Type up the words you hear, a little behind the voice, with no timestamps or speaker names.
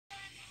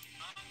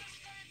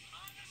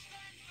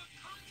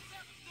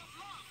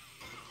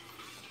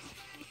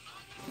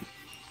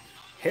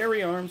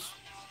Hairy arms.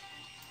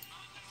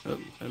 Oh,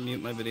 I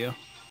mute my video.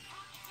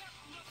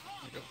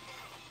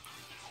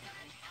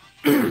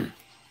 There you go.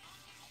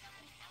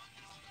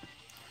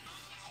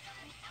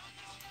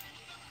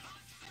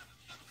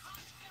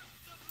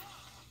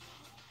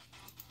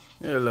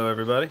 Hello,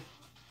 everybody.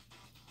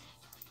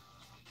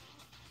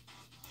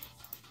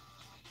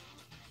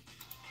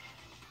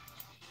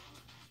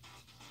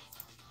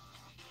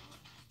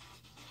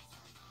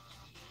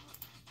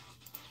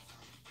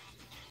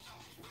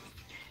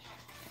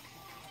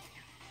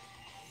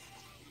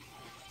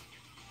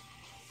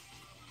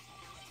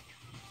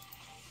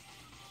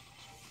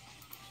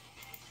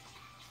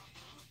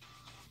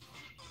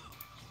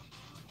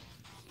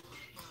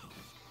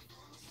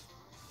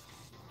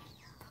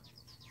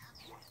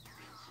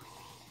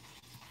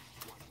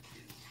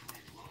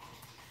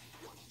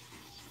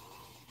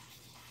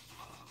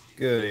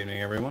 Good evening,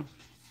 everyone.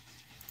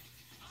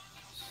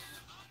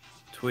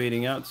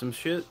 Tweeting out some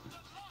shit.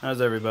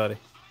 How's everybody?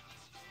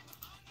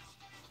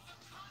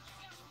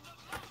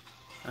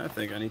 I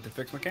think I need to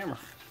fix my camera.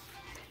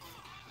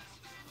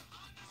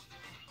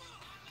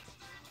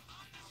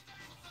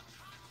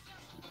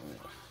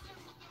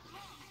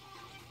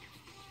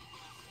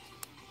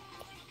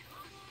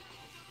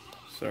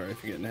 Sorry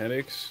if you're getting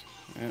headaches.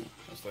 Yeah,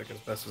 that's like as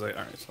best as I...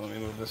 Alright, so let me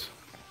move this.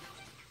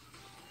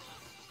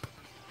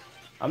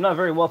 I'm not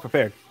very well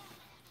prepared.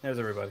 How's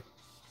everybody?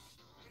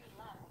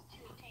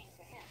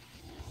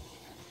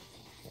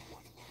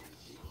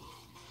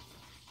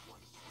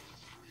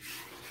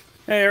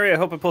 Hey, Ari, I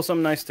hope I pull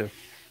something nice too.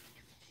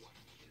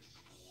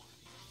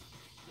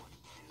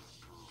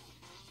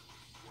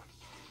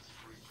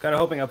 Kinda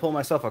hoping I pull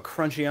myself a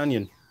crunchy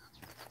onion.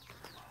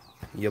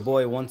 Your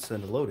boy wants a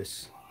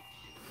lotus.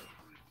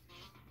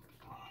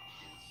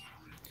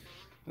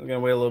 We're gonna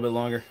wait a little bit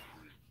longer.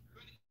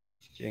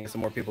 Getting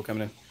some more people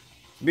coming in.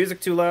 Music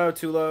too loud,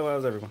 too low.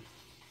 How's everyone?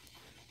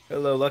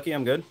 Hello, Lucky.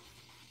 I'm good.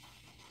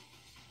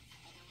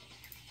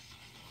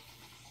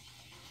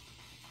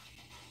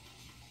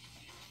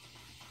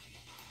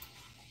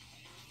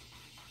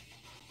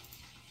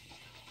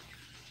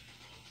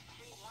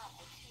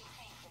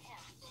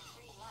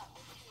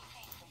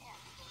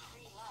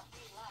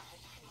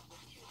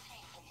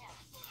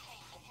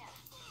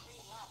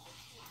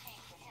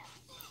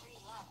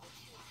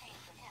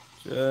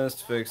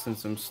 Just fixing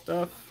some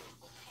stuff.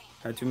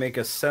 Had to make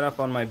a setup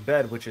on my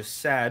bed, which is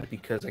sad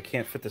because I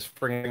can't fit this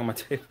frigging thing on my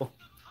table.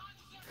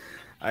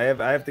 I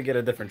have to get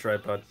a different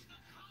tripod.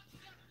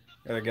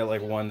 Gotta get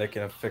like one that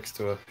can affix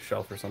to a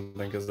shelf or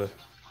something because the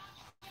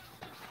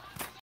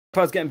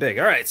tripod's getting big.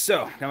 All right,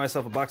 so got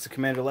myself a box of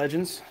Commander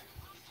Legends.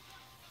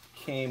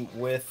 Came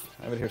with,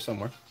 I have it here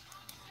somewhere.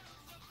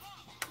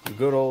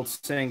 Good old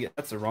Sangir.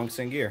 That's the wrong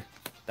Sangir.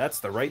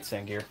 That's the right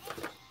Sangir.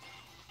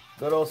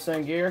 Good old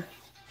Sangir.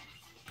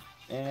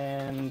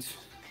 And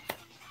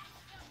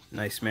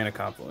nice Mana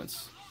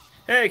Confluence.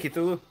 Hey,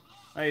 Cthulhu.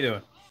 How you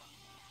doing?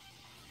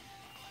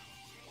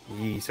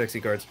 Yee, sexy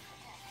cards.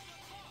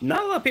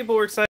 Not a lot of people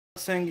were excited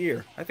about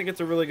Sangir. I think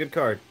it's a really good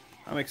card.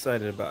 I'm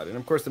excited about it. And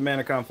of course, the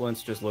Mana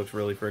Confluence just looks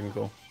really friggin'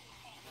 cool.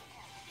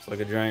 It's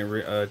like a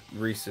giant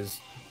Reese's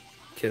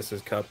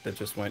Kisses cup that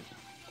just went...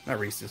 Not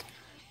Reese's.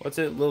 What's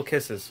it? Little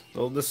Kisses.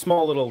 The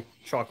small little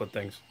chocolate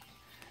things.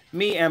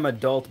 Me am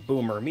adult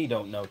boomer. Me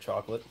don't know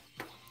chocolate.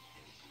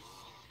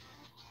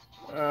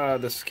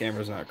 This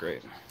camera's not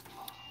great.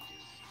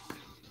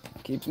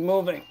 Keeps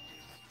moving.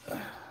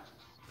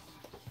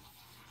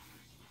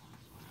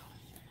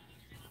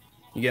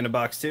 You getting a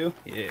box too?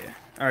 Yeah.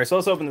 All right, so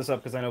let's open this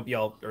up because I know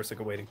y'all are sick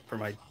of waiting for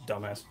my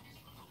dumbass.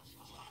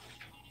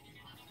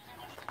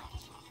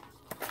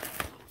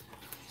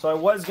 So I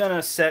was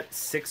gonna set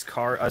six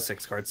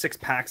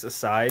packs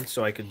aside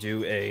so I could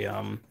do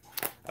a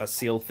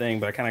sealed thing,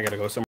 but I kind of gotta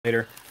go somewhere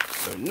later,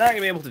 so not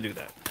gonna be able to do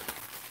that.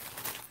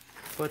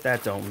 But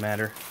that don't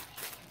matter.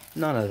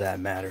 None of that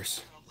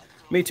matters.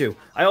 Me too.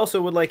 I also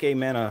would like a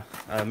mana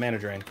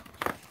drain.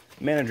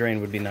 Mana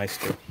drain would be nice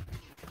too.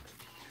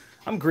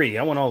 I'm greedy.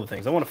 I want all the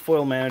things. I want a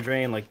foil mana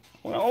drain like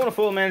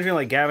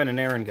Gavin and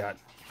Aaron got.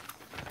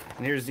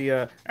 And here's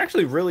the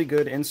actually really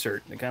good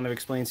insert. It kind of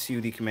explains to you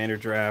the commander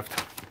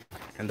draft,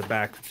 and the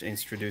back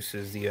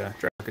introduces the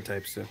draft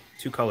archetypes to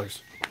 2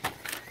 colors.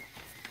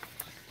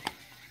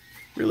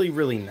 Really,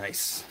 really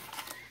nice.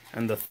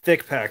 And the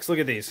thick packs. Look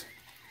at these.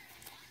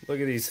 Look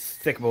at these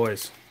thick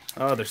boys.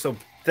 Oh, they're so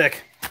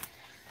thick.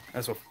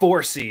 That's what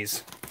 4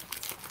 C's.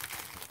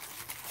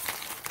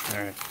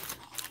 Alright.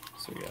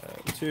 So we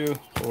got 2,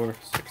 4,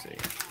 6,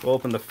 8. We'll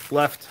open the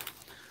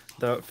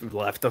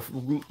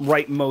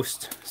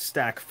rightmost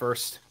stack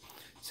first.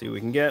 See what we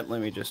can get.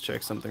 Let me just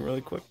check something really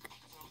quick.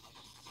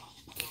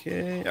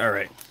 Okay.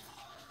 Alright.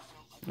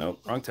 Nope,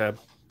 wrong tab.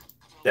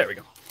 There we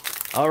go.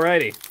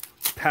 Alrighty.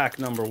 Pack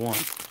number 1.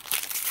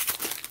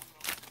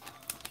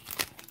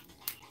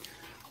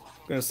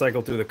 I'm going to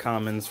cycle through the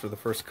commons for the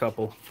first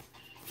couple,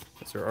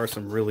 because there are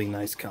some really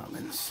nice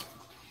commons.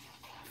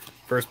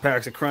 First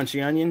pack's a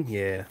Crunchy Onion.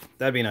 Yeah,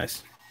 that'd be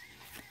nice.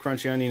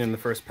 Crunchy Onion in the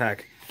first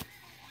pack.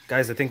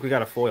 Guys, I think we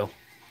got a foil.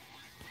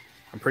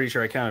 I'm pretty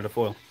sure I counted a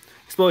foil.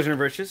 Explosion of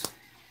Riches.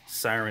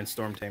 Siren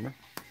Storm Tamer.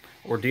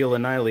 Ordeal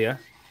Annihilia.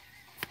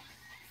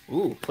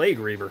 Ooh, Plague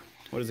Reaver.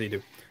 What does he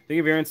do? Think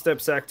of your end step,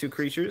 sack 2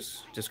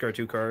 creatures, discard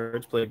 2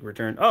 cards, Plague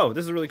return. Oh,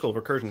 this is really cool.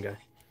 Recursion guy.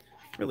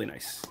 Really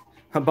nice.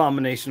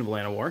 Abomination of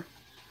Llanowar.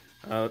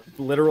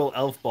 Literal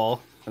Elf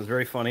Ball. That's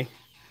very funny.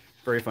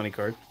 Very funny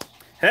card.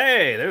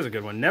 Hey, there's a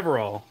good one.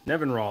 Neverall.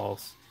 Nevin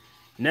Rawls.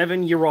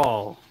 Nevin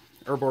Ural.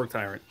 Urborg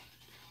Tyrant.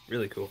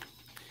 Really cool.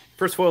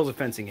 First foil is a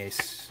Fencing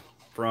Ace.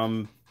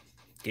 From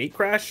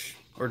Gatecrash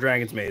or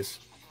Dragon's Maze.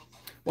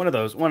 One of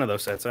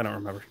those sets. I don't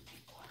remember.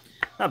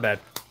 Not bad.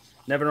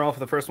 Nevin Rawls for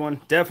the first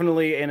one.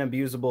 Definitely an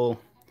abusable,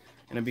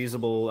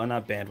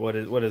 not banned. What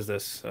is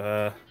this?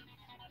 I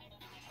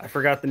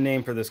forgot the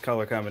name for this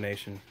color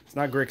combination. It's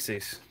not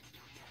Grixis.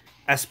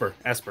 Esper.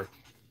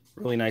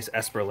 Really nice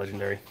Esper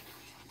legendary.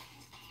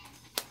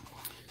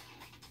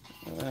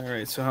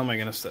 Alright, so how am I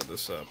going to set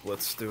this up?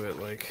 Let's do it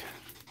like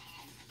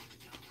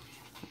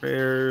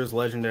rares,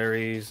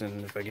 legendaries,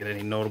 and if I get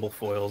any notable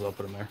foils, I'll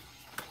put them there.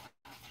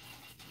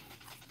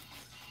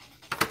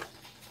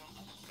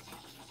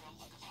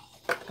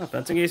 Oh,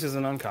 Fencing Ace is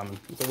an uncommon.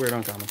 It's a weird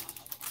uncommon.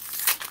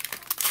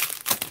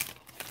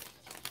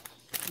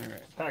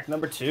 Alright, pack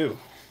number 2.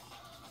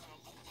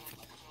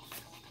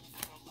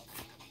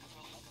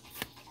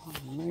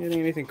 Am I getting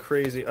anything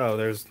crazy? Oh,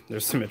 there's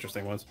some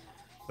interesting ones.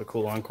 The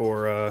cool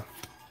Encore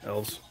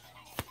elves.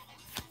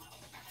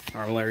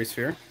 Armillary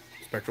Sphere.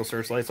 Spectral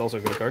Searchlight's also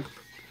a good card.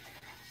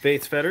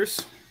 Faith's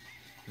Fetters.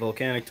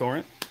 Volcanic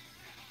Torrent.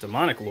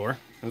 Demonic Lore.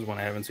 This is one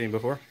I haven't seen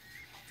before.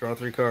 Draw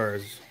 3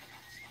 cards.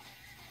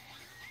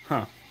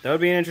 Huh. That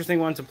would be an interesting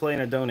one to play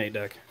in a donate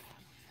deck.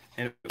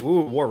 And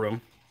ooh, War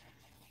Room.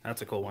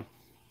 That's a cool one.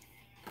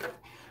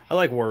 I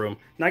like War Room.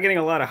 Not getting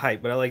a lot of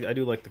hype, but I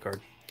do like the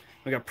card.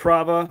 We got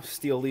Prava,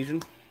 Steel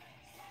Legion.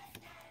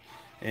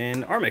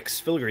 And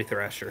Armix, Filigree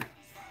Thrasher.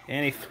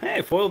 And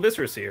a foil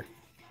Viscerous here.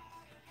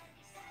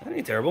 That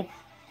ain't terrible.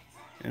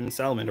 And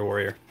Salamander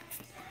Warrior.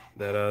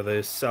 That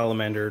the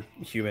Salamander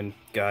human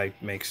guy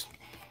makes.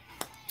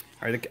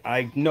 Alright,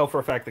 I know for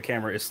a fact the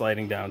camera is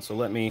sliding down, so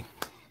let me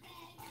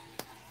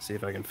see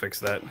if I can fix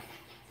that.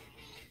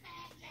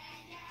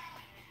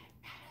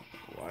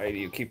 Why do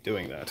you keep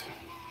doing that?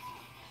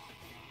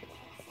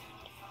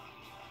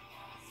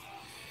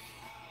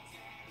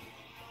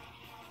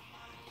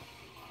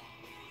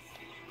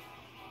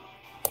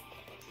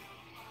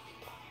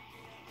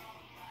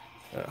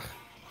 Ugh.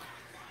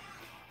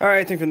 Alright,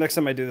 I think the next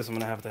time I do this, I'm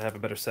going to have a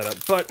better setup.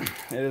 But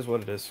it is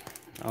what it is.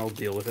 I'll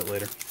deal with it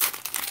later.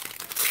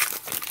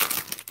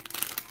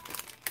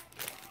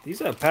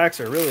 These packs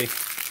are really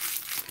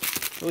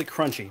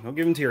crunchy. Don't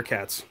give them to your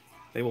cats.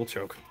 They will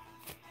choke.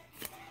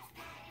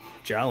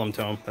 Jalum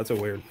Tome. That's a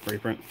weird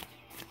reprint.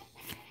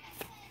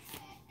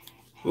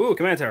 Ooh,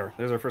 Command Tower.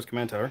 There's our first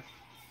Command Tower.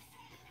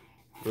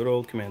 Good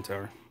old Command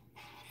Tower.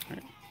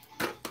 Alright.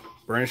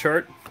 Burnish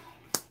Heart.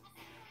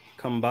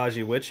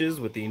 Kambaji Witches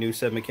with the new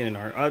Seb McKinnon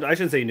art. I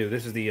shouldn't say new.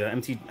 This is the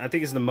MT. I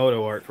think it's the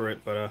Moto art for it,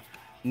 but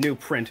new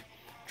print.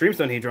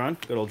 Dreamstone Hedron.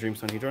 Good old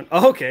Dreamstone Hedron.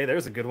 Oh, okay,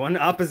 there's a good one.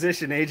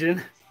 Opposition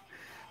Agent.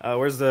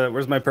 Where's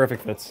my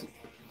perfect fits?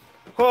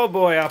 Oh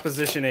boy,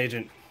 Opposition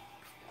Agent.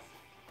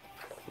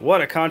 What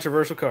a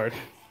controversial card.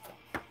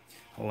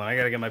 Hold on, I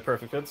gotta get my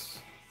perfect fits.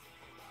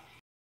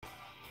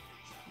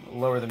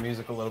 Lower the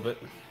music a little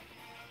bit.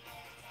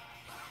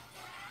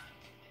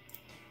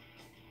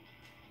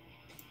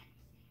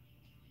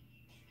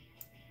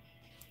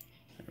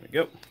 There we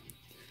go.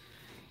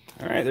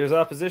 Alright, there's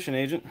Opposition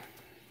Agent.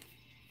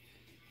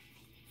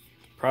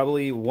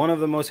 Probably one of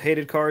the most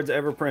hated cards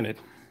ever printed.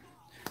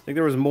 I think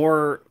there was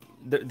more.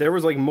 There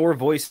was like more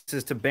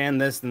voices to ban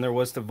this than there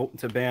was to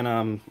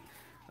ban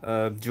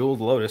Jeweled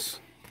Lotus.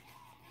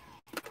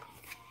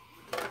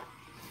 All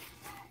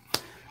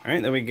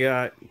right, then we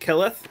got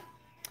Keleth,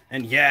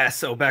 and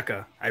yes,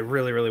 Obeka. I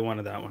really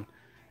wanted that one.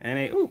 And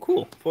a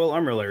cool foil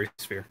Armillary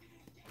Sphere.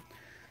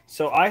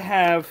 So I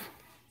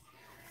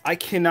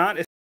cannot.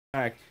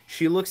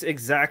 She looks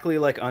exactly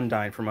like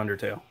Undyne from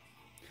Undertale.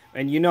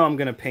 And you know I'm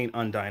going to paint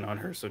Undyne on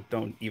her, so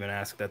don't even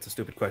ask. That's a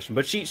stupid question.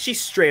 But she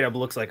straight up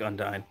looks like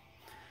Undyne.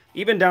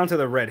 Even down to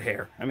the red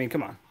hair. I mean,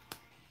 come on.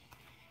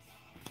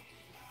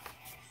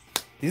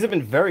 These have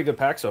been very good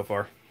packs so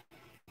far.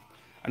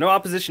 I know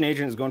Opposition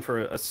Agent is going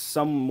for a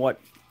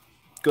somewhat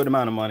good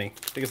amount of money.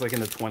 I think it's like in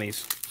the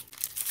 20s.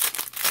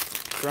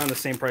 It's around the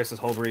same price as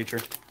Hull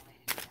Breacher.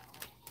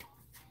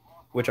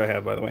 Which I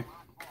have, by the way.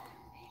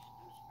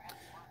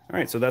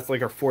 Alright, so that's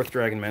like our 4th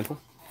Dragon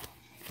Mantle.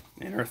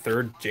 And our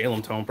 3rd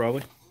Jalum Tome,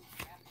 probably.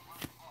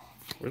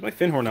 Where's my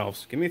Finhorn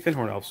Elves? Give me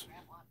Finhorn Elves.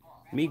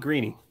 Me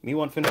greenie. Me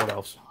want Finhorn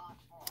Elves.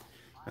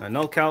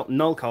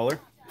 Null Caller.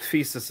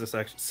 Feast of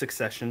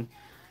Succession.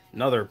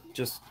 Another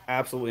just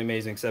absolutely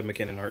amazing Seb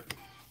McKinnon art.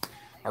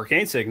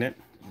 Arcane Signet.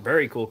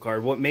 Very cool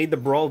card. What made the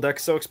Brawl deck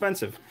so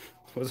expensive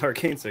was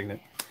Arcane Signet.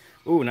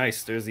 Ooh,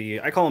 nice. There's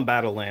the, I call them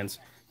Battle Lands.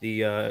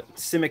 The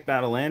Simic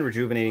Battle Land,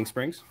 Rejuvenating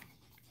Springs.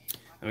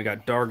 And we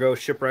got Dargo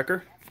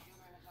Shipwrecker.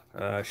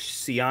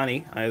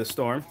 Siani, Eye of the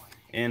Storm,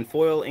 and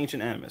foil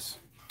Ancient Animus.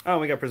 Oh,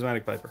 we got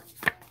Prismatic Piper.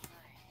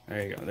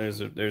 There you go.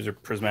 There's a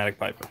Prismatic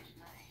Piper.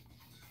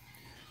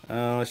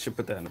 I should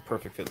put that in a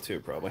perfect fit too,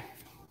 probably.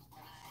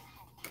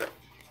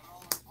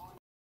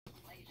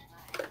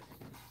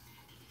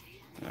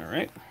 All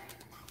right.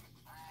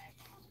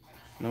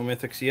 No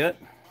mythics yet.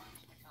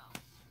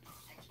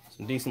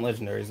 Some decent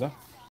legendaries though.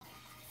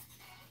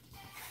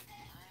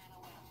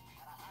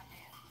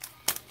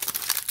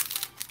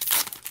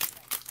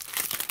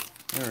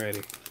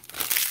 Alrighty.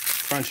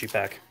 Crunchy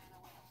pack.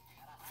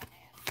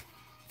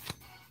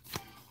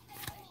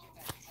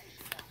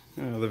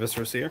 Oh, the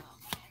Viscera Seer.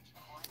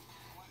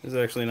 This is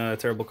actually not a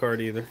terrible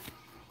card either.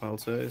 Wild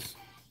size.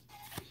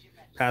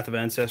 Path of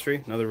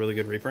Ancestry, another really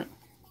good reprint.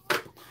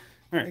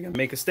 Alright, gonna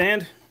Make a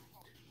Stand.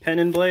 Pen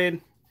and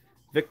Blade.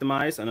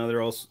 Victimize,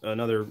 another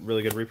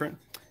really good reprint.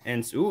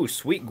 And ooh,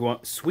 Sweet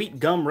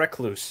Gum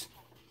Recluse.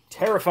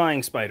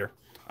 Terrifying spider,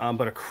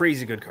 but a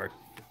crazy good card.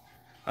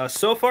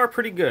 So far,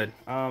 pretty good.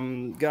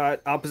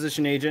 Got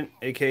Opposition Agent,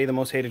 aka the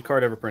most hated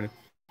card ever printed.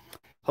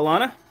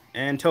 Halana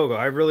and Togo.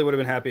 I really would have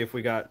been happy if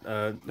we got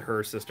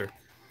her sister.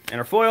 And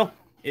our foil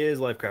is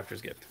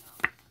Lifecrafter's Gift.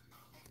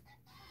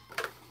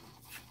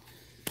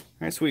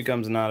 Alright, Sweet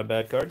Gum's not a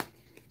bad card.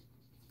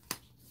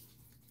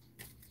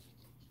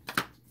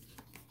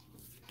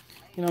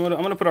 You know,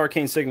 I'm gonna put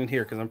Arcane Signet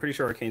here because I'm pretty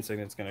sure Arcane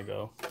Signet's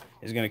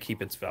is gonna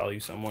keep its value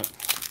somewhat.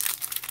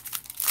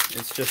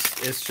 It's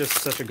just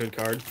such a good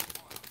card.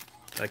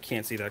 I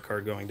can't see that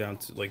card going down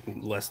to like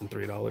less than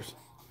 $3.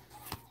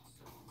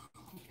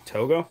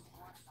 Togo?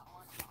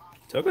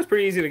 Togo's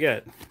pretty easy to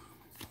get.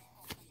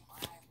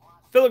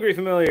 Filigree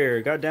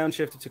Familiar got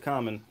downshifted to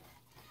common,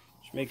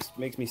 which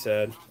makes me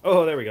sad.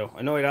 Oh, there we go.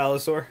 Annoyed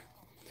Allosaur.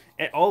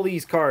 And all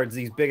these cards,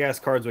 these big ass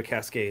cards with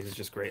Cascade, is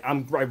just great. I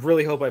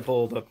really hope I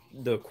pulled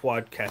the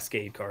quad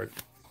Cascade card.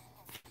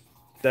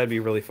 That'd be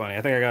really funny.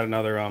 I think I got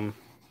another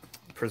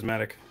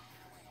prismatic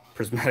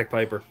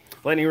Piper.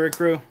 Lightning Rig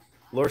Crew,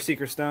 Lore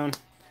Seeker Stone,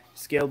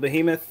 Scaled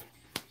Behemoth.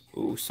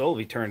 Ooh, Soul of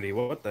Eternity.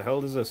 What the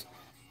hell is this?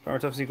 Power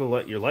Toughs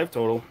equal your life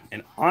total.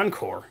 And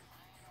Encore.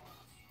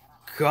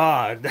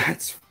 God,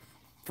 that's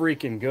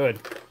freaking good.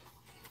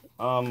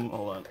 Hold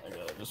on. I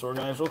gotta just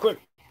organize real quick.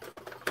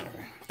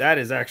 That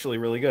is actually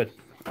really good.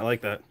 I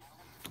like that.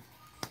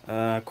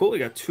 Cool. We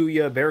got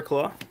Tuya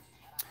Bearclaw.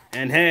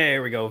 And hey,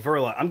 here we go.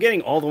 Verla. I'm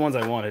getting all the ones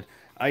I wanted.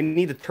 I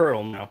need the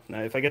turtle now.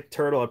 Now, if I get the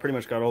turtle, I pretty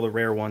much got all the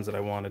rare ones that I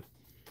wanted.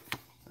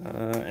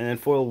 And then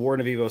foil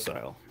Warden of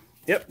Evocile.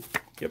 Yep,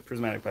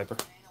 Prismatic Piper.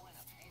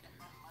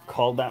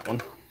 Called that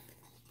one.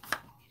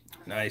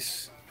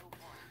 Nice.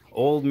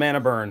 Old Mana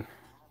Burn.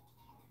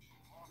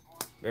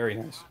 Very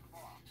nice.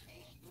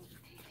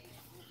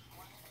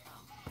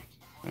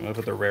 I'm gonna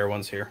put the rare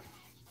ones here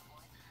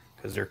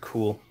because they're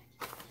cool.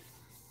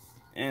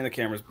 And the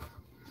camera's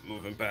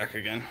moving back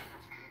again.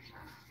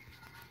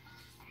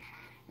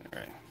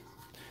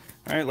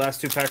 All right,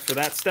 last two packs for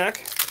that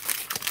stack.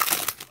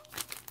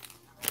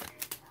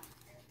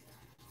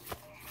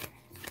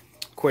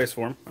 Quace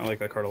Form. I like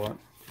that card a lot.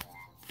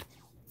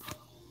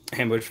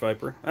 Ambush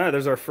Viper.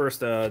 There's our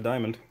first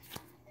diamond.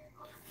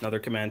 Another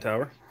Command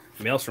Tower.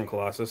 Maelstrom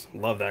Colossus.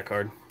 Love that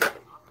card.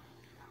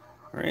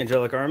 Alright,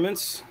 Angelic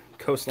Armaments.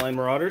 Coastline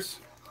Marauders.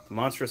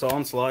 Monstrous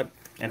Onslaught.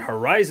 And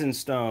Horizon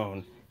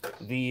Stone.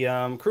 The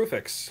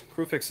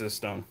Crewfix's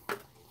stone.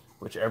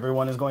 Which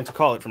everyone is going to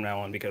call it from now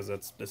on because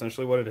that's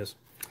essentially what it is.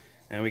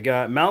 And we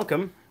got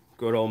Malcolm.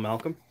 Good old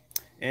Malcolm.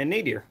 And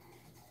Nadir.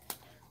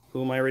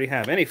 Whom I already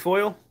have. Any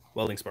foil?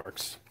 Welding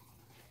Sparks.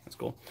 That's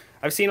cool.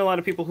 I've seen a lot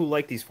of people who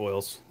like these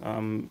foils.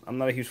 I'm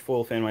not a huge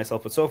foil fan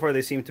myself, but so far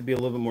they seem to be a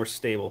little bit more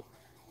stable.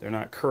 They're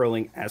not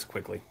curling as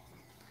quickly.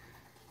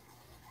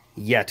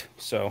 Yet.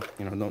 So,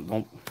 you know,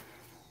 don't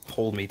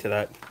hold me to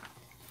that.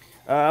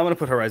 I'm going to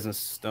put Horizon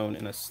Stone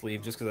in a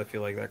sleeve just because I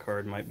feel like that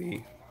card might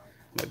be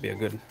a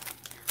good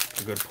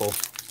pull.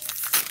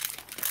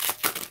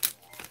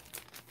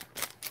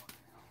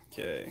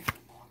 Okay.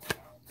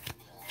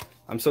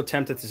 I'm so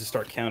tempted to just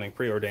start counting.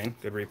 Preordain.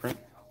 Good reprint.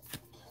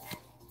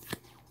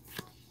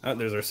 Oh,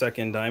 there's our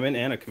second diamond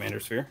and a Commander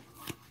Sphere.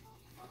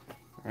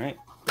 All right.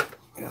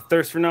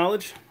 Thirst for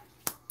Knowledge.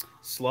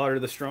 Slaughter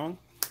the Strong.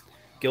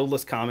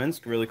 Guildless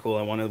Commons. Really cool.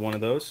 I wanted one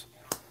of those.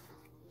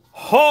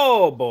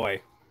 Oh,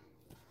 boy.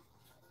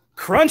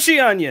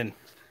 Crunchy Onion.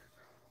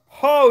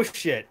 Oh,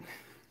 shit.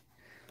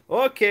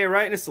 Okay,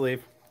 right in the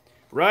sleeve.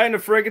 Right in the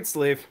friggin'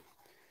 sleeve.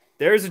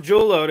 There's a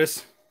Jewel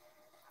Lotus.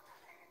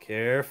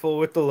 Careful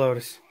with the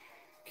Lotus.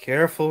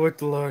 Careful with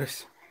the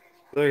Lotus.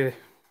 Look at it.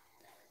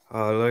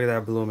 Oh, look at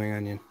that blooming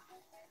onion.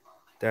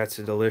 That's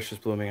a delicious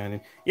blooming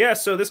onion. Yeah,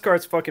 so this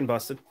card's fucking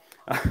busted.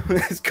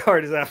 This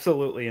card is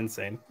absolutely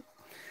insane.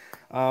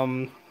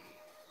 Wow.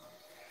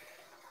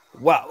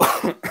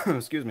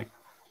 Excuse me.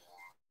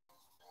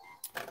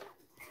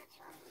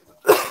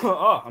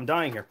 Oh, I'm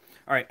dying here.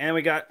 All right, and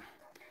we got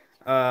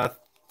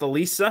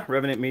Thalissa,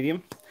 Revenant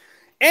Medium.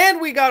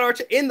 And we got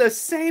Arch in the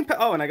same...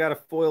 Oh, and I got a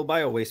foil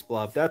Bio Waste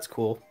Blob. That's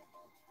cool.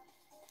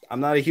 I'm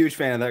not a huge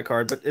fan of that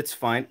card, but it's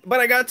fine. But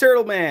I got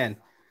Turtle Man.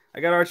 I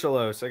got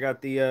Archelos. I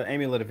got the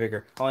Amulet of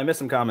Vigor. Oh, I missed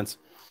some comments.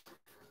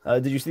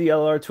 Did you see the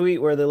LR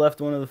tweet where they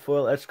left one of the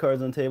foil etched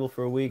cards on the table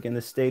for a week and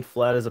this stayed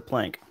flat as a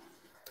plank?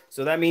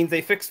 So that means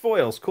they fixed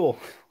foils. Cool.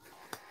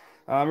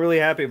 I'm really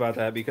happy about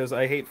that because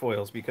I hate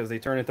foils because they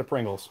turn into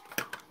Pringles.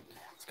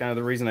 It's kind of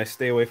the reason I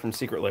stay away from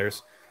Secret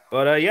Layers.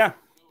 But yeah,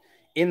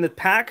 in the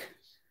pack,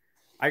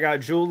 I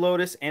got Jewel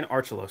Lotus and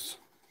Archelaus.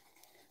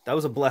 That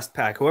was a blessed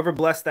pack. Whoever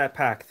blessed that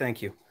pack,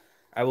 thank you.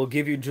 I will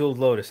give you Jeweled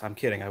Lotus. I'm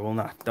kidding. I will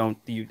not. Don't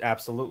you?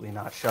 Absolutely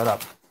not. Shut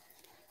up.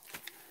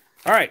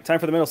 All right, time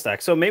for the middle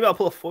stack. So maybe I'll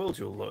pull a foil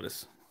Jeweled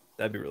Lotus.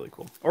 That'd be really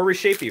cool. Or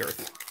Reshape the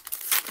Earth.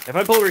 If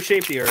I pull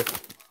Reshape the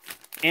Earth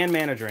and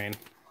Mana Drain,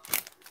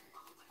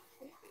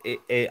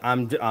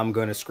 I'm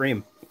gonna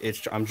scream.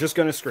 I'm just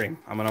gonna scream.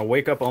 I'm gonna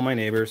wake up all my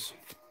neighbors.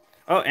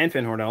 Oh, and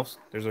Fyndhorn Elves.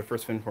 There's our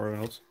first Fyndhorn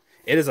Elves.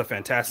 It is a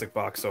fantastic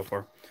box so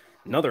far.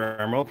 Another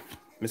Emerald.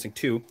 Missing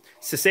 2.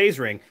 Sisay's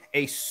Ring,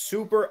 a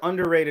super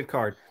underrated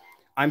card.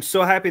 I'm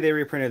so happy they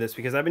reprinted this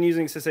because I've been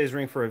using Sisay's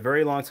Ring for a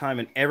very long time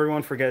and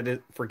everyone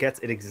forgets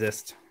it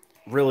exists.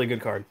 Really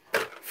good card.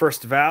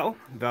 First Vow,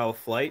 Vow of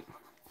Flight.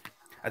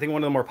 I think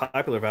one of the more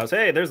popular vows.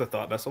 Hey, there's a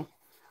Thought Vessel.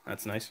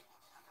 That's nice.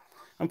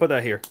 I'm gonna put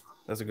that here.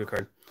 That's a good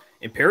card.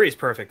 Imperi's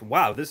perfect.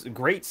 Wow, this is a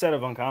great set of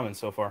uncommons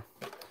so far.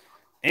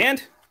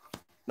 And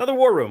another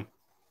War Room.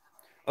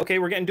 Okay,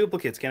 we're getting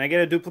duplicates. Can I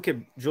get a duplicate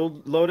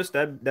Jeweled Lotus?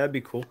 That'd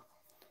be cool.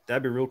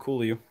 That'd be real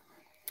cool of you.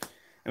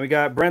 And we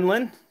got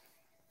Brenlin.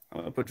 I'm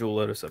gonna put Jewel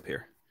Lotus up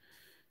here.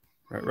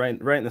 Right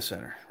in the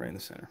center. Right in the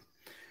center.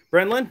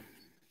 Brenlin.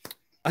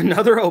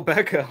 Another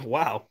Obeka.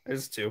 Wow,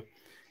 there's 2.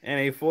 And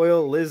a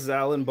foil Liz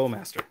Zalin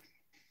Bowmaster.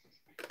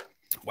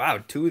 Wow,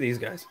 2 of these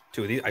guys.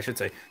 2 of these, I should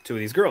say, 2 of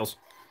these girls.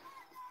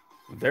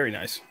 Very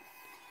nice.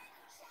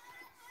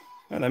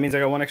 Oh, that means I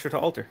got 1 extra to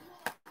alter.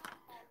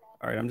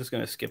 All right, I'm just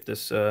gonna skip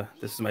this.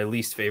 This is my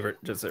least favorite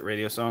Jet Set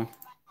Radio song.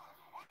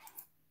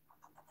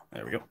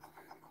 There we go.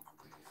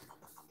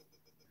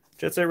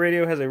 Jet Set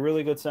Radio has a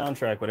really good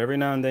soundtrack, but every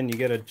now and then you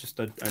get just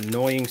an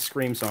annoying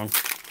scream song.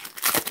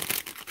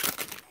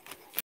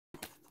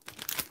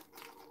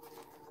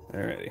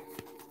 Alrighty.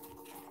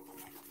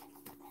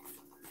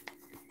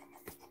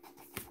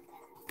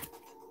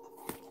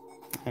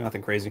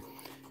 Nothing crazy.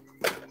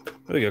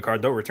 Really good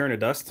card though. Return to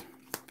Dust.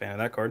 Fan of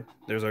that card.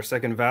 There's our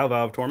second Vow,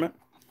 Vow of Torment.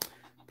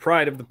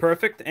 Pride of the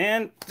Perfect,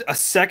 and a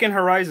second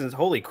Horizons.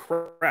 Holy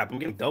crap, I'm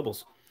getting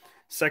doubles.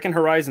 Second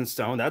Horizon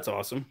Stone, that's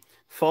awesome.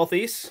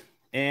 Falthis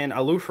and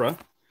Alufra,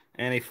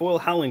 and a foil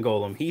Howling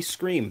Golem. He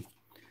Scream.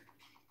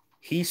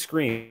 He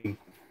Scream.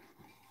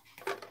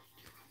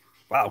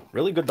 Wow,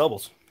 really good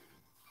doubles.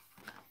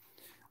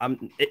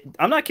 I'm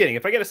not kidding.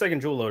 If I get a second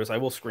Jewel Lotus, I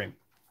will scream.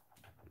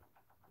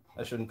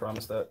 I shouldn't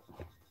promise that.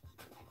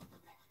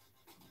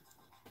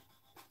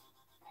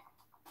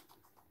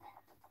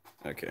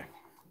 Okay.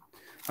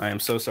 I am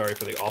so sorry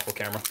for the awful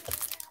camera.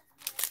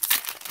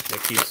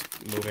 It keeps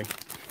moving.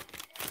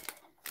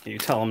 Can you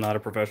tell I'm not a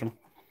professional?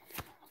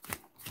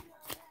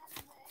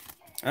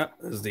 Ah,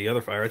 this is the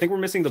other fire. I think we're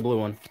missing the blue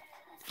one.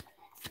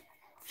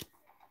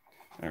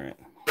 All right.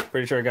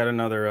 Pretty sure I got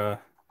another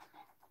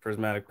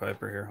prismatic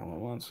Piper here. Hold on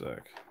 1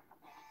 sec.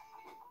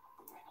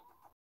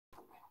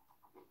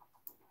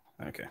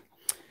 Okay.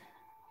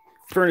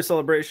 Furnace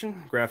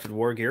Celebration, Grafted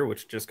War Gear,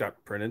 which just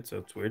got printed, so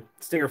it's weird.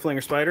 Stinger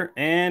Flinger Spider,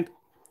 and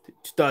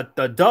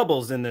the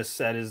doubles in this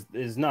set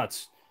is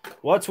nuts.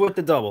 What's with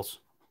the doubles?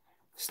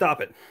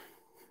 Stop it.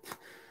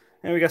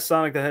 And we got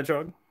Sonic the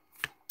Hedgehog.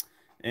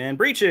 And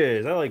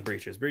Breaches. I like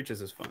Breaches.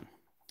 Breaches is fun.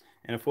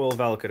 And a foil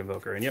Valakut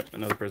Invoker. And yep,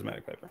 another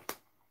Prismatic Piper.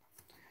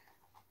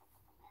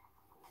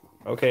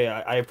 Okay,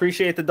 I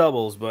appreciate the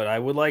doubles, but I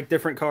would like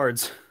different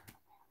cards.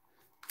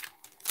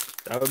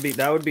 That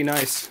would be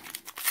nice.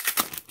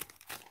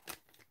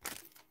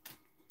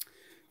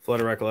 Flood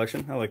of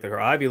Recollection. I like the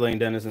card. Ivy Lane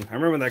Denizen. I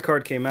remember when that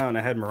card came out and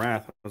I had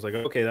Marath. I was like,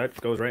 okay, that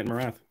goes right in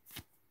Marath.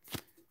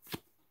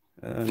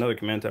 Another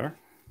Command Tower.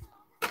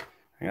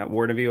 I got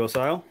Warden of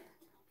Eosile.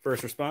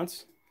 First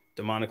Response.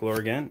 Demonic Lore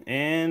again.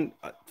 And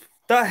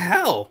the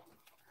hell?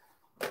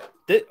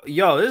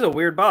 Yo, this is a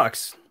weird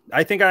box.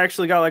 I think I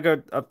actually got like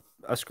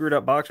a screwed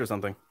up box or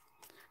something.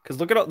 Because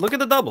look at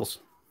the doubles.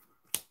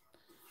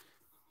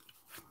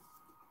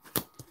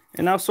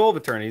 And now Soul of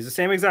Eternity is the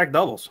same exact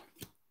doubles.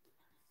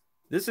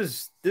 This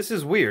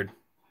is weird.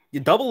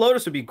 Your double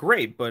Lotus would be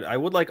great, but I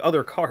would like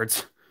other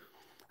cards.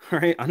 All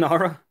right,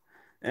 Anara.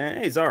 And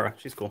hey, Zara.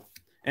 She's cool.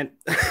 And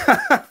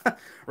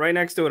right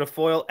next to it, a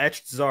foil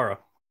etched Zara.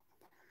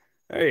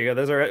 There you go.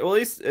 There's our. Well, at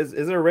least is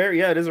it a rare?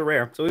 Yeah, it is a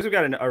rare. So at least we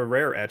got a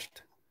rare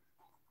etched.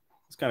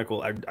 It's kind of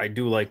cool. I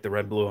do like the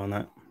red blue on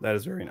that. That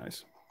is very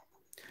nice.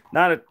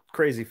 Not a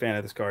crazy fan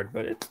of this card,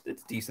 but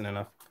it's decent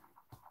enough.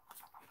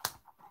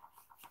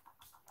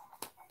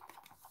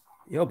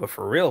 Yo, but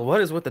for real, what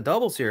is with the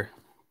doubles here?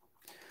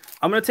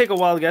 I'm gonna take a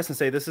wild guess and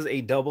say this is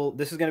a double.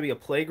 This is gonna be a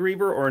Plague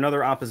Reaver or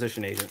another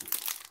opposition agent.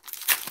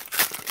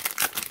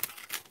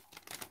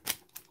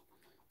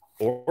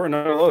 Or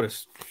another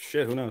Lotus.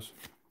 Shit, who knows?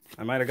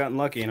 I might have gotten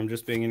lucky and I'm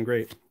just being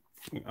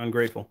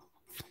ungrateful.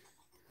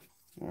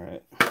 All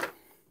right.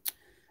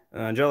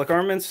 Angelic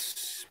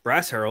Armaments,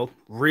 Brass Herald.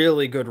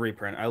 Really good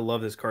reprint. I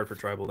love this card for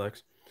tribal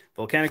decks.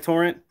 Volcanic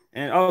Torrent.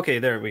 And oh, okay,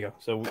 there we go.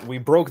 So we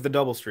broke the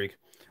double streak.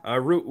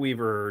 Root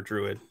Weaver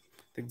Druid.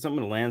 I think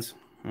something in the lands.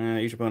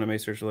 Each opponent may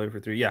search the library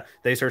for 3. Yeah,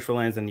 they search for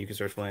lands, and you can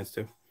search for lands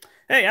too.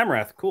 Hey,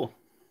 Amarath, cool.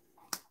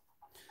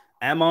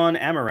 Amon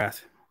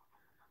Amarath.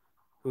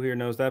 Who here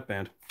knows that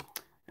band?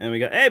 And we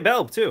got, hey,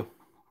 Belb too.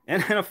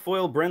 And a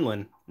foil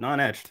Brenlin,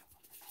 non-etched.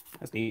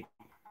 That's neat.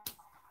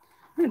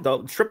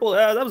 Triple,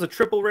 that was a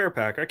triple rare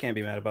pack. I can't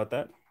be mad about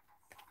that.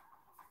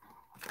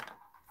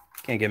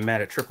 Can't get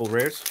mad at triple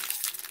rares.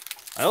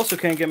 I also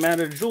can't get mad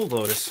at a Jewel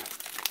Lotus.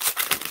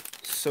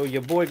 So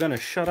your boy gonna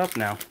shut up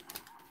now.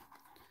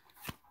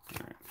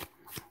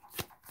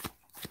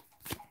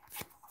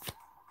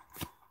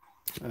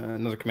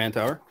 Another Command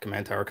Tower,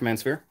 Command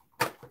Sphere.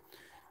 All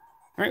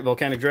right,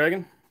 Volcanic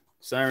Dragon,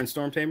 Siren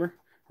Storm Tamer,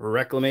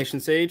 Reclamation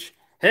Sage.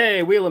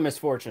 Hey, Wheel of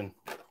Misfortune.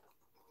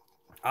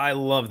 I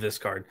love this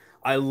card.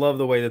 I love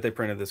the way that they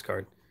printed this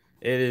card.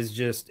 It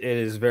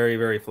is very,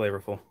 very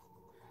flavorful.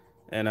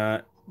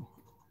 And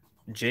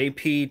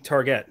JP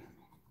Target.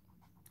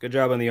 Good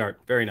job on the art.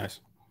 Very nice.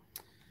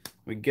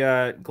 We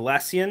got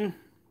Glacian,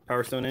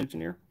 Power Stone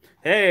Engineer.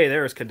 Hey,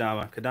 there's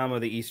Kadama. Kadama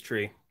the East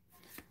Tree.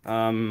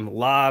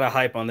 Lot of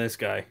hype on this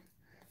guy.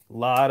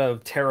 Lot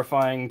of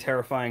terrifying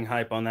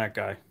hype on that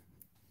guy.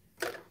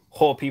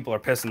 Whole people are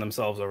pissing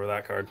themselves over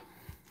that card.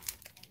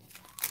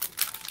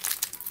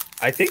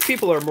 I think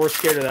people are more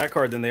scared of that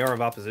card than they are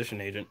of Opposition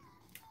Agent,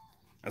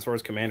 as far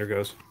as Commander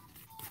goes.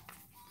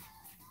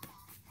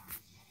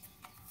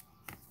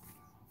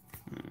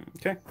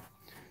 Okay.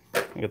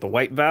 We got the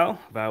White Vow,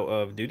 Vow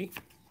of Duty.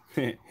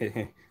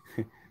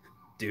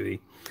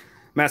 Duty.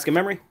 Mask of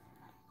Memory,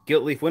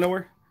 Gilt Leaf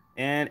Winnower,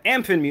 and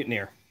Amphin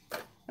Mutineer.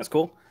 That's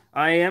cool.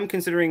 I am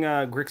considering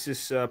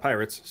Grixis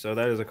Pirates, so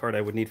that is a card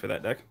I would need for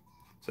that deck.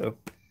 So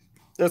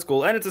that's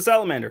cool. And it's a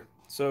Salamander,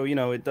 so, you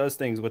know, it does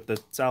things with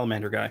the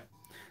Salamander guy.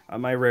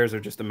 My rares are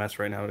just a mess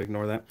right now.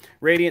 Ignore that.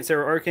 Radiant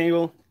Sarah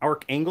Archangel,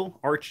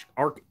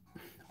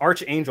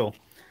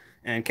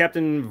 and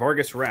Captain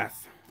Vargas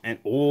Wrath. And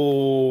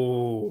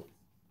oh,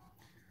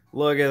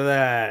 look at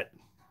that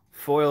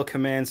foil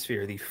Command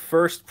Sphere. The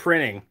first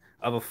printing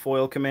of a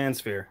foil Command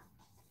Sphere.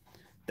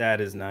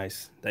 That is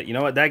nice. That, you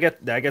know what? That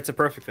gets a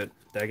perfect fit.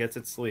 That gets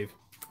its sleeve.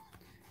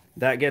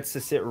 That gets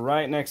to sit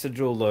right next to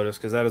Jewel Lotus,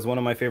 because that is one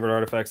of my favorite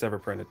artifacts ever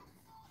printed.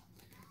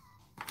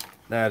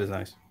 That is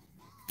nice.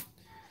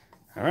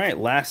 All right,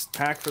 last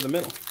pack for the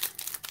middle.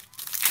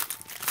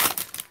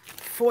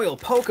 Foil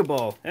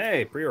Pokeball.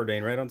 Hey,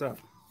 preordained right on top.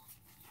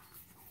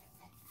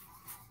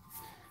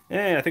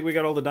 Hey, I think we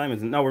got all the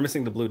diamonds. No, we're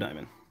missing the blue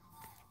diamond.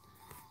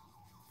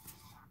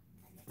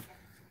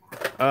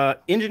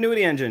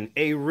 Ingenuity Engine,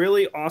 a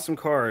really awesome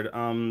card.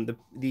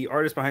 The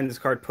artist behind this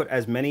card put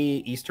as many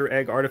Easter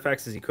egg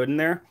artifacts as he could in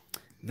there.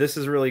 This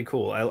is really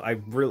cool. I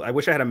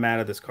wish I had a mat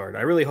of this card.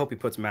 I really hope he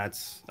puts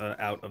mats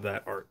out of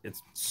that art.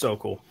 It's so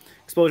cool.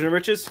 Explosion of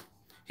Riches,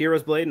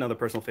 Hero's Blade, another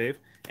personal fave,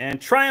 and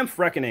Triumph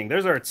Reckoning.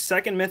 There's our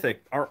second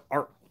mythic.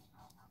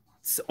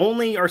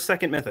 Only our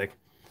second mythic,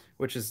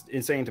 which is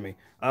insane to me.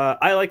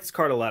 I like this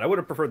card a lot. I would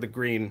have preferred the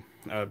green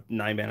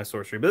 9-mana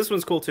sorcery, but this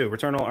one's cool too.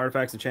 Return all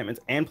artifacts, enchantments,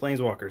 and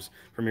planeswalkers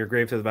from your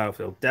grave to the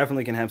battlefield.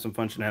 Definitely can have some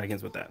fun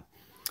shenanigans with that.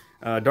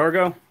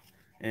 Dargo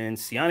and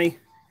Siani,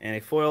 and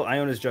a foil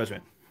Iona's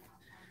Judgment,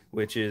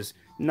 which is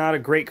not a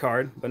great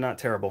card, but not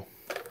terrible.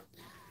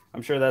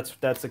 I'm sure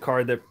that's the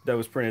card that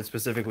was printed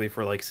specifically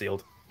for like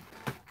sealed.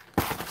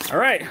 All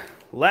right,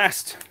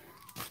 last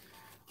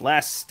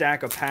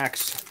stack of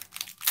packs.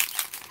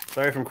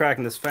 Sorry if I'm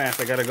cracking this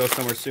fast. I gotta go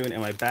somewhere soon,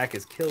 and my back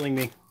is killing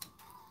me.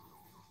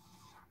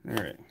 All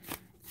right.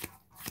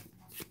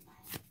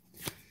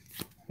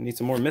 Need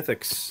some more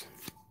mythics.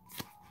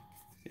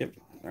 Yep.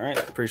 All right.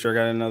 Pretty sure I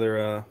got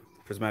another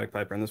Prismatic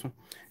Piper in this one.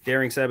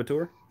 Daring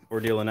Saboteur,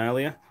 Ordeal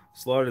Annihilia,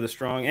 Slaughter the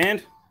Strong,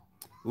 and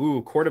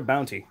Court of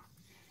Bounty.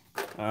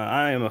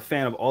 I am a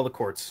fan of all the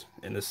courts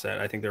in this set.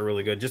 I think they're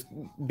really good. Just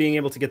being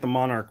able to get the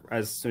Monarch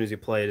as soon as you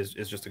play it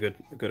is just a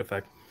good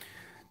effect.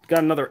 Got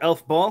another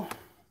Elf Ball.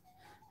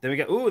 Then we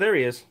got, there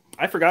he is.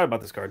 I forgot about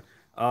this card.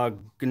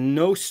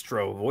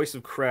 Gnostro, Voice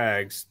of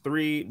Crags.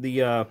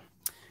 The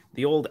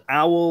old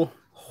owl,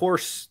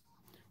 horse,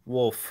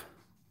 wolf.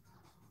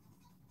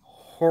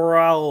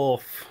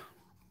 Horalf.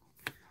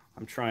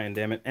 I'm trying,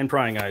 damn it. And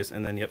Prying Eyes,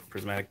 and then, yep,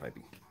 Prismatic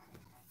Pipey.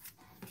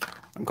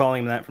 I'm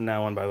calling him that from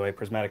now on, by the way,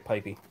 Prismatic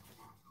Pipey.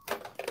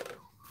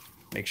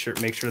 Make sure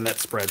that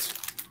spreads.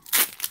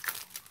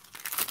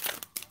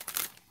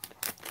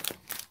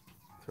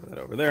 Throw that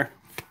over there.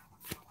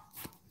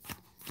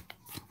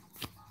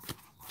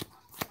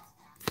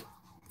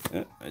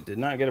 I did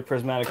not get a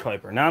Prismatic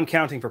Piper. Now I'm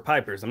counting for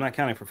Pipers. I'm not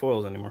counting for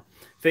foils anymore.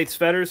 Faith's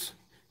Fetters,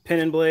 Pin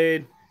and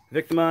Blade,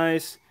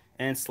 Victimize,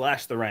 and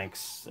Slash the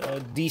Ranks.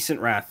 Decent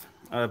Wrath.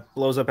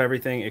 Blows up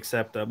everything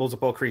except, blows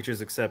up all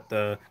creatures except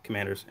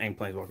commanders and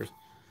planeswalkers.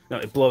 No,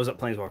 it blows up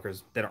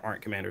planeswalkers that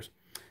aren't commanders.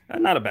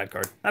 Not a bad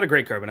card. Not a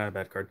great card, but not a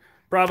bad card.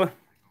 Brava,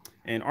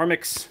 and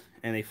Armix,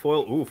 and a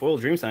foil, foil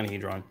Dreamstone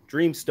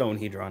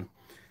Hedron.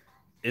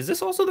 Is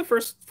this also the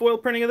first foil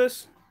printing of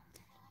this?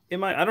 I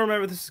don't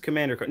remember if this is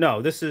Commander card.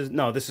 No, this is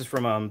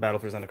from Battle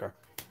for Zendikar.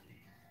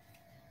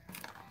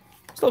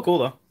 Still cool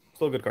though.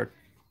 Still a good card.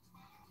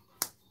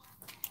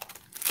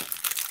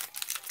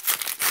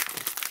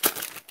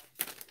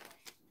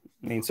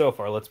 mean, so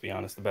far, let's be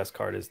honest, the best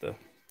card is the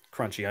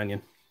Crunchy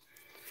Onion.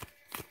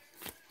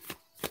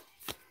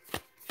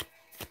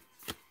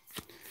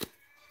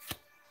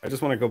 I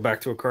just want to go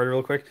back to a card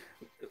real quick.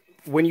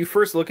 When you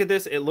first look at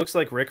this, it looks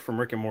like Rick from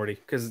Rick and Morty,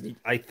 because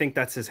I think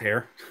that's his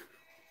hair.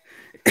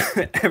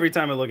 Every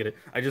time I look at it,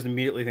 I just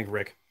immediately think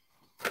Rick.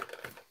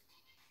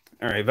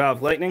 All right,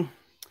 Valve Lightning,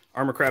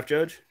 Armorcraft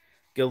Judge,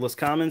 Guildless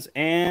Commons,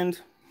 and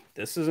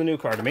this is a new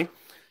card to me.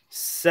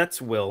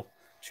 Set's Will.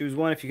 Choose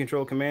one. If you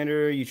control a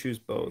commander, you choose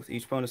both.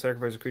 Each opponent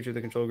sacrifices a creature that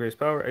controls greatest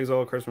power.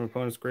 Exile cards from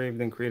opponent's grave,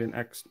 then create an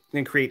X.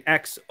 Then create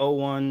X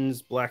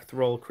O1's Black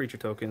Thrall creature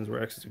tokens,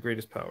 where X is the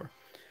greatest power.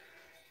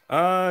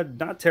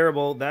 Not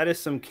terrible. That is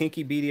some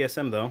kinky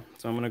BDSM though,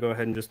 so I'm gonna go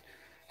ahead and just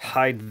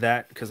hide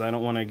that because I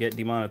don't want to get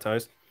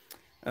demonetized.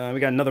 We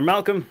got another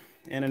Malcolm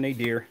and a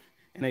Nadir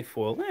and a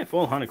foil.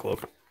 Foil Haunted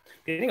Cloak.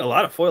 Getting a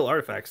lot of foil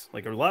artifacts,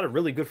 like a lot of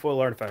really good foil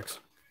artifacts.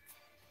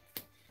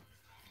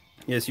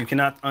 Yes, you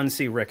cannot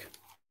unsee Rick.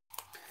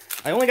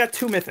 I only got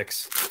 2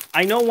 mythics.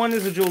 I know one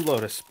is a Jeweled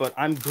Lotus, but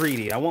I'm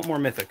greedy. I want more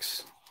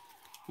mythics.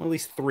 At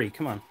least 3.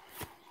 Come on.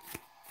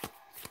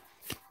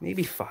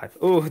 Maybe 5.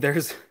 Oh,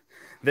 there's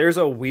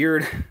a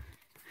weird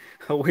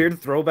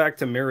throwback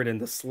to Mirrodin,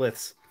 the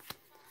Sliths.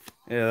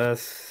 Yeah,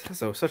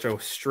 that's such a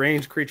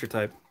strange creature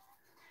type.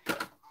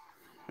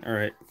 All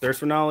right, Thirst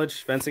for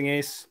Knowledge, Fencing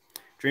Ace,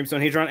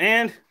 Dreamstone Hedron,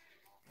 and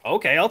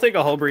okay, I'll take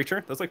a Hull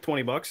Breacher. That's like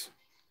 20 bucks.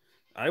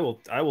 I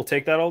will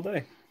take that all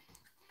day.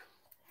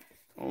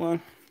 Hold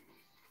on.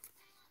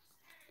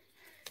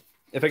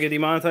 If I get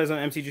demonetized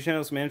on MTG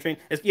channels, Mana Drain.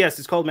 Yes,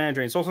 it's called Mana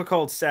Drain. It's also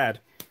called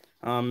sad.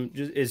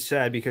 It's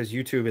sad because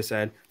YouTube is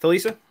sad.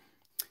 Thalisa.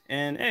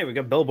 And hey, we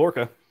got Bell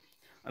Borka.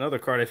 Another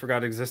card I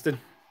forgot existed.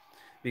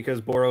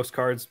 Because Boros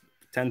cards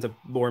tend to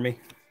bore me.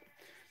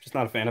 Just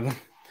not a fan of them.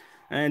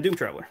 And Doom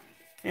Traveler.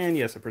 And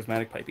yes, a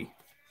Prismatic Pipey.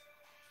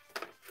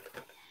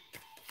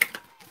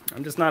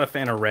 I'm just not a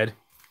fan of red.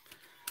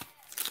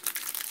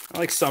 I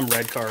like some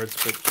red cards,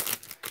 but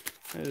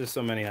there's just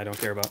so many I don't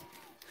care about.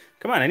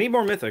 Come on, I need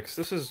more mythics.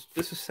 This is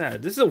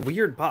sad. This is a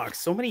weird box.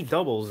 So many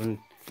doubles and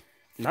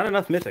not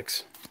enough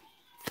mythics.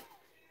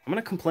 I'm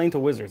gonna complain to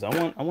Wizards. I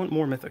want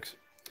more mythics.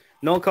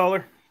 Null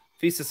Caller,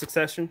 Feast of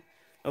Succession,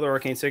 another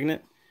Arcane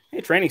Signet.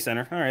 Hey, Training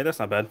Center. All right, that's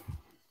not bad.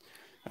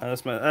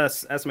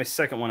 That's my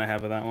second one I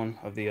have of that one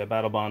of the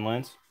Battle Bond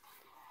lands.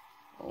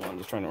 Hold on, I'm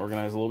just trying to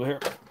organize a little bit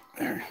here.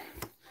 There.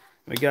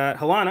 We got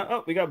Halana.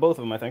 Oh, we got both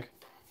of them, I think.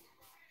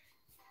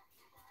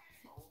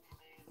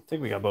 I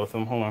think we got both of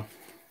them. Hold on.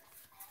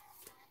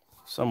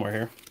 Somewhere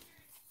here.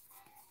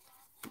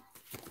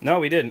 No,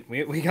 we didn't.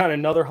 We got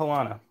another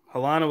Halana.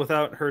 Halana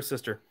without her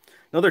sister.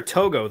 Another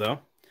Togo, though.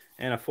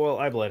 And a foil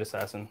Eyeblight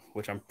Assassin,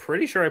 which I'm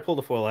pretty sure I pulled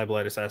a foil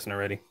Eyeblight Assassin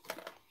already.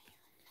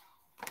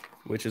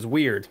 Which is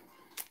weird.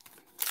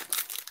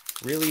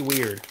 Really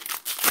weird.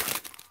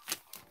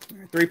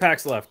 3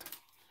 packs left.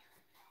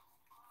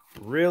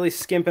 Really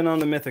skimping on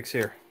the mythics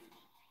here.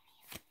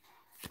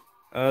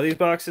 These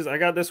boxes, I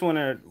got this one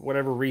at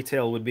whatever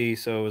retail would be,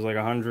 so it was like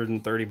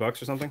 130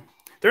 bucks or something.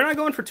 They're not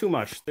going for too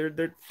much.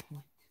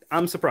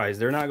 I'm surprised.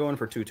 They're not going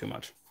for too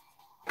much.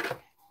 All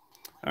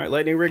right,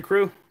 Lightning Rig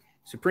Crew,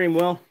 Supreme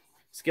Will,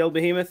 Scaled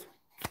Behemoth.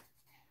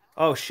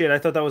 Oh shit, I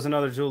thought that was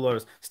another Jewel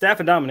Lotus. Staff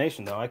of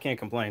Domination though, I can't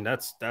complain.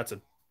 That's a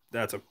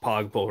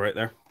pog pull right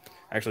there.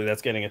 Actually,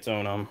 that's getting its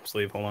own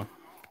sleeve. Hold on.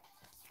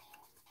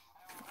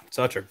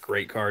 Such a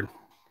great card.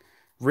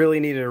 Really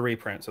needed a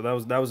reprint, so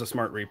that was a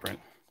smart reprint.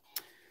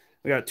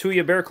 We got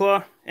Tuya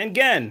Bearclaw and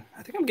Gen.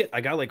 I think I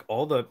got like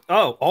all the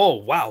oh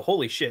wow,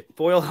 holy shit.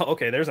 Foil.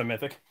 Okay, there's a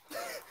mythic.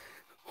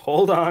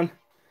 Hold on.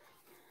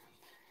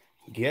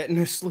 Getting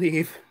a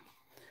sleeve.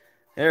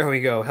 There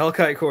we go.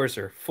 Hellkite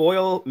Courser.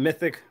 Foil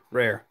mythic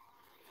rare.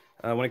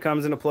 When it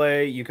comes into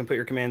play, you can put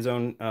your command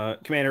zone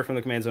commander from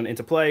the command zone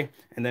into play,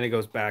 and then it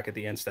goes back at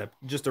the end step.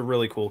 Just a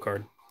really cool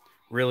card.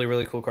 Really,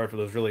 really cool card for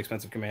those really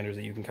expensive commanders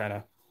that you can kind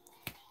of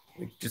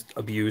just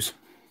abuse.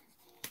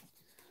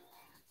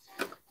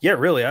 Yeah,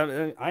 really,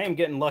 I am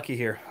getting lucky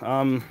here.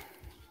 All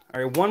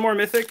right, one more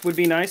mythic would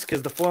be nice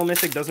because the foil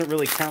mythic doesn't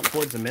really count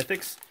towards the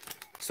mythics.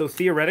 So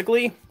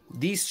theoretically,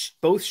 these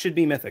both should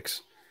be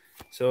mythics.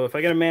 So if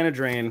I get a Mana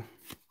Drain,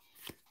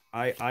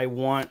 I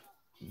want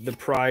the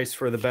prize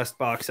for the best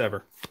box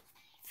ever.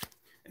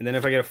 And then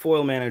if I get a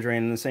foil Mana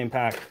Drain in the same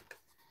pack,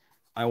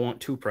 I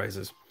want 2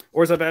 prizes.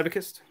 Orzhov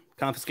Abacus,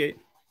 Confiscate,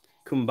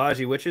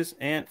 Kumbaji Witches,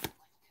 and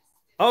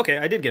okay,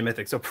 I did get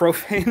mythic. So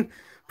Profane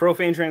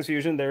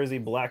Transfusion. There is the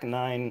black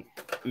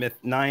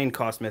 9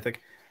 cost mythic.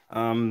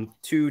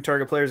 2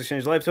 target players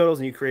exchange life totals,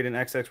 and you create an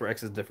XX where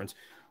X is the difference.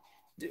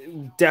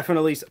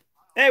 Definitely.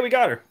 Hey, we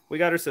got her. We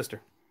got her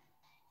sister.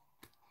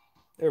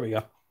 There we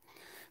go.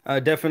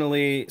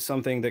 Definitely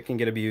something that can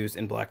get abused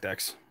in black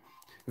decks.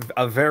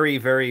 A very,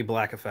 very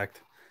black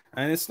effect.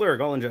 And it's Slurg,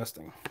 all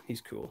ingesting.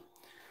 He's cool.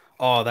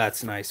 Oh,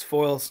 that's nice.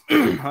 Foils,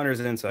 Hunter's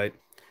Insight.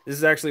 This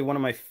is actually one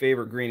of my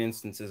favorite green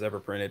instances ever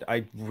printed.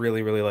 I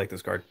really, really like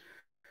this card.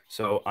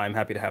 So I'm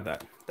happy to have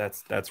that.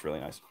 That's really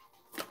nice.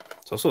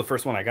 It's also the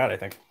first one I got, I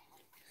think.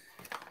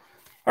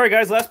 All right,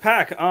 guys, last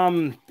pack.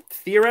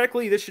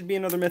 Theoretically, this should be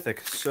another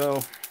mythic.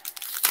 So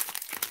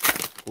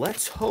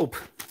Let's hope.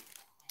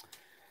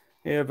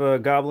 You have a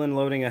goblin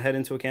loading a head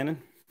into a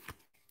cannon.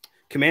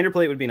 Commander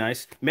plate would be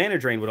nice. Mana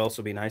drain would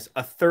also be nice.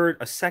 A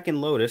second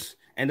Lotus,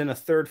 and then a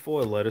third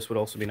foil Lotus would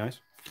also be nice.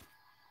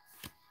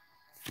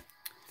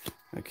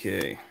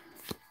 Okay.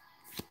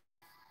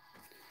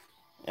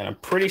 And I'm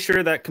pretty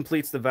sure that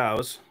completes the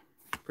vows.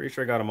 Pretty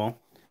sure I got them all.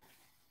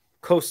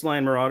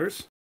 Coastline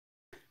Marauders.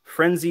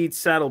 Frenzied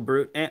Saddle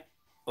Brute. And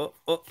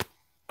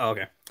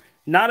okay.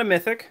 Not a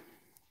mythic.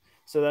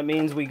 So that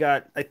means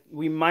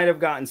we might have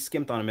gotten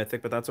skimped on a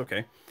mythic, but that's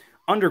okay.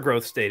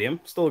 Undergrowth Stadium.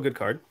 Still a good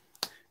card.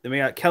 Then we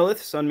got Kelith,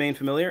 Sunmane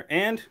Familiar,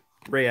 and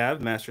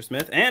Rayav, Master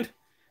Smith, and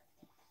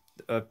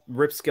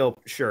Ripskill.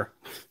 Sure.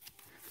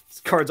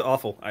 This card's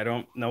awful. I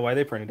don't know why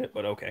they printed it,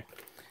 but okay.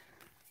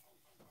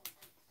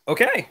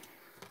 Okay.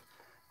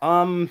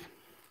 I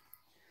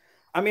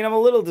mean, I'm a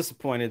little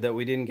disappointed that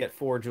we didn't get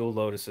 4 Jeweled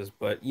Lotuses,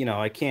 but you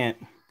know, I can't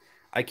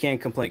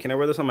complain. Can I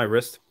wear this on my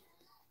wrist?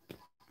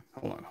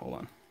 Hold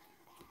on.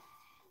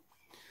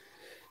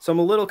 So I'm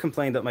a little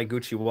complained that my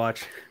Gucci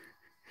watch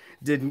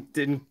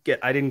didn't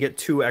get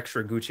 2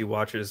 extra Gucci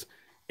watches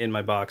in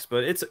my box,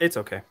 but it's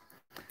okay.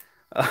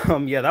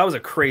 Yeah, that was a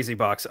crazy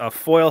box.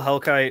 Foil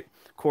Hellkite,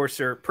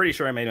 Courser, pretty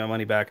sure I made my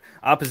money back.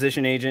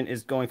 Opposition Agent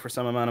is going for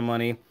some amount of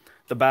money.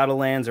 The Battle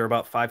Lands are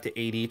about 5 to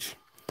 8 each.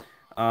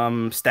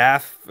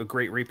 Staff, a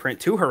great reprint.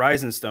 2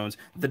 Horizon Stones.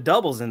 The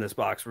doubles in this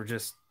box were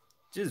just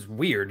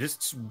weird,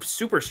 just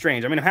super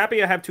strange. I mean, I'm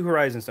happy I have 2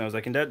 Horizon Stones.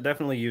 I can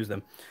definitely use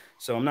them,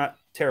 so I'm not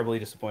terribly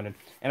disappointed.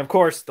 And of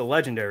course, the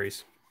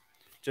legendaries,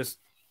 just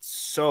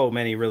so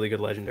many really good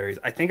legendaries.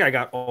 I think I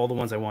got all the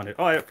ones I wanted.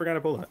 Oh, I forgot I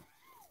pulled that.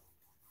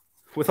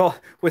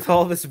 With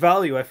all this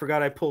value, I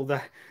forgot I pulled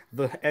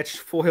the etched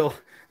foil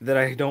that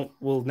I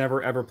will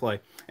never ever play.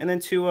 And then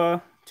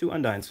 2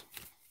 Undines.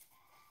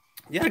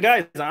 Yeah,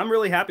 guys, I'm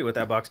really happy with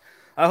that box.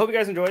 I hope you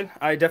guys enjoyed.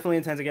 I definitely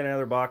intend to get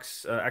another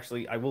box.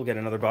 Actually, I will get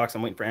another box.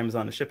 I'm waiting for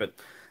Amazon to ship it.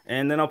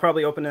 And then I'll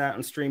probably open that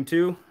on stream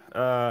too.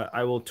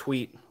 I will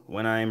tweet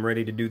when I'm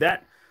ready to do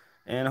that.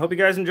 And I hope you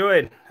guys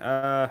enjoyed.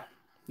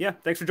 Yeah,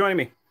 thanks for joining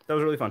me. That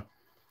was really fun.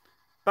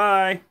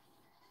 Bye.